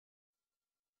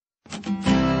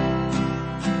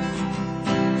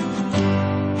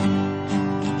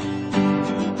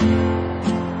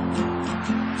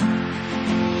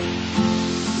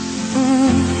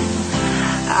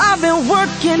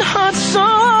working hard so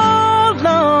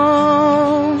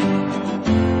long.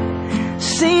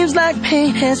 Seems like pain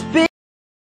has been.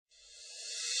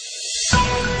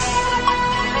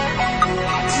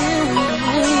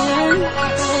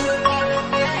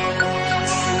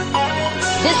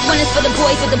 This one is for the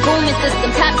boys with the booming system.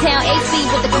 Top town AC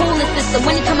with the coolest system.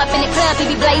 When he come up in the club, he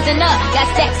be blazing up. Got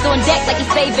stacks on deck like he's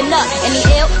saving up. And he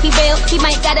ill, he real, he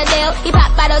might got a deal. He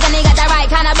pop bottles and he got the right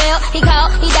kind of bill. He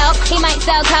cold, he dope, he might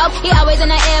sell coke. He always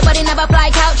in the air, but he never fly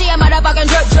couch. He a motherfucking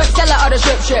drip drip, tell her all the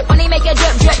drip drip. When he make a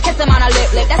drip drip, kiss him on a lip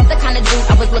lip. That's the kind of dude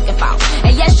I was looking for.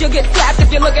 And yes, you'll get slapped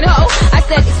if you're looking hoe. I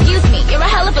said, excuse me, you're a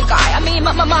hell of a guy. I mean,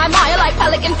 my, you're like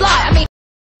pelican fly. I mean.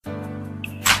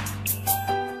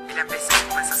 Ilang beses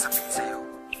ko man sasabihin sa'yo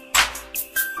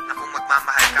na kung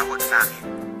magmamahal ka, huwag sa'kin.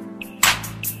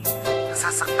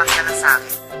 Nasasaktan ka lang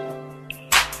sa'kin.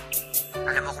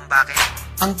 Alam mo kung bakit?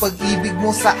 Ang pag-ibig mo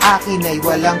sa akin ay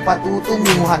walang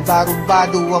patutunguhan.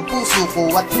 Barumbado ang puso ko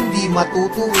at hindi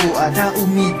matuturuan na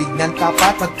umibig ng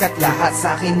tapat, pagkat lahat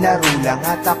sa akin laro lang.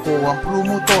 At ako ang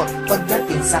promotor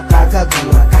pagdating sa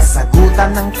kagaguhan.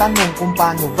 Kasagutan ng tanong kung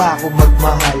paano ba ako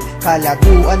magmahal.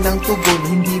 Kalaguan ng tugon,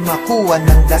 hindi makuha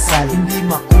ng dasal. Hindi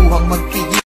makuhang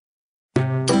magpigil.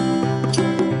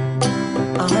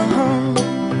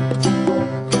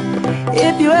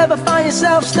 If you ever find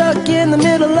yourself stuck in the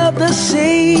middle of the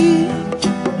sea,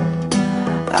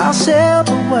 I'll sail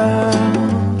the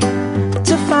world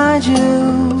to find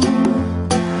you.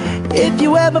 If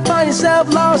you ever find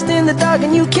yourself lost in the dark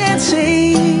and you can't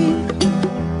see,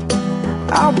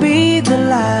 I'll be the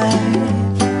light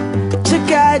to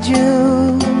guide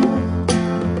you.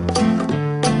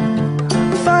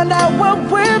 Find out what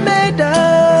we're made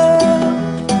of.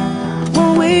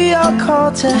 We are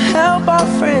called to help our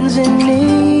friends in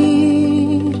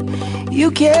need. You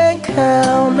can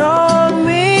count on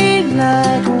me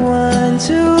like 1,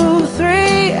 2,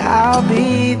 3. I'll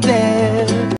be there.